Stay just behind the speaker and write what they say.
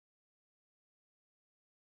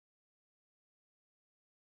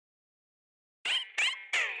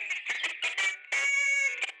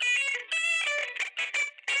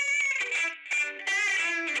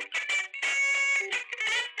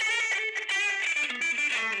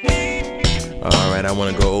Alright, I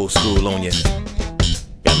wanna go old school on you.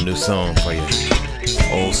 Got a new song for you.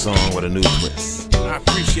 Old song with a new twist. I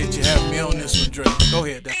appreciate you having me on this one, Dray. Go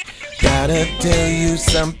ahead, Dad. Gotta tell you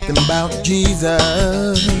something about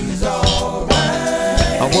Jesus. He's alright.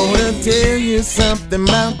 I wanna tell you something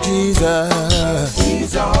about Jesus.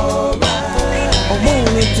 He's alright. I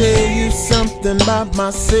wanna tell you something about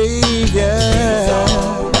my Savior. He's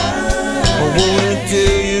alright. I wanna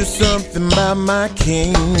tell you something about my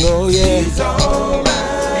King. Oh yeah. He's alright.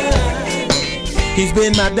 He's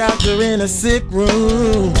been my doctor in a sick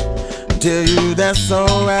room. Tell you that's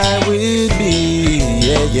alright with me.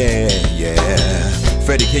 Yeah, yeah, yeah.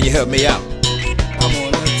 Freddie, can you help me out? I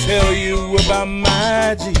wanna tell you about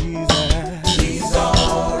my Jesus. He's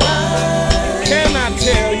alright. Can I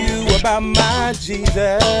tell you about my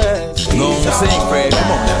Jesus? Go on and sing, Fred.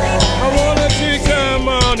 Come on now. I wanna come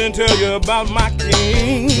on and tell you about my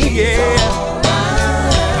King. Yeah.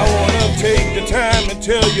 I wanna take the time and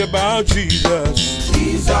tell you about Jesus.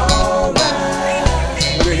 He's alright.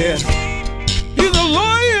 Look at here. He's a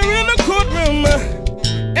lawyer in the courtroom,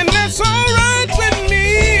 and that's alright with me.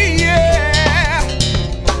 Yeah.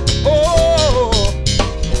 Oh.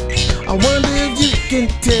 I wonder if you can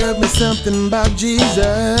tell me something about Jesus.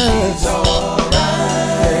 He's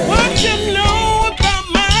alright. What you know about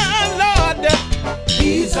my Lord?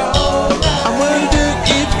 He's alright. I wonder if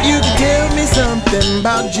you can tell me something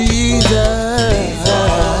about Jesus.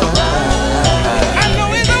 I know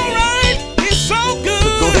he's alright. He's so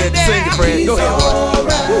good. Go ahead, sing it, Fred. Go ahead.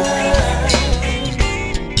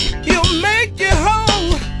 He'll make you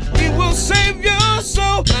whole. He will save your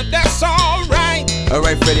soul. Now that's alright.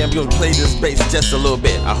 Alright, Freddie, I'm gonna play this bass just a little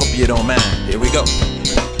bit. I hope you don't mind. Here we go.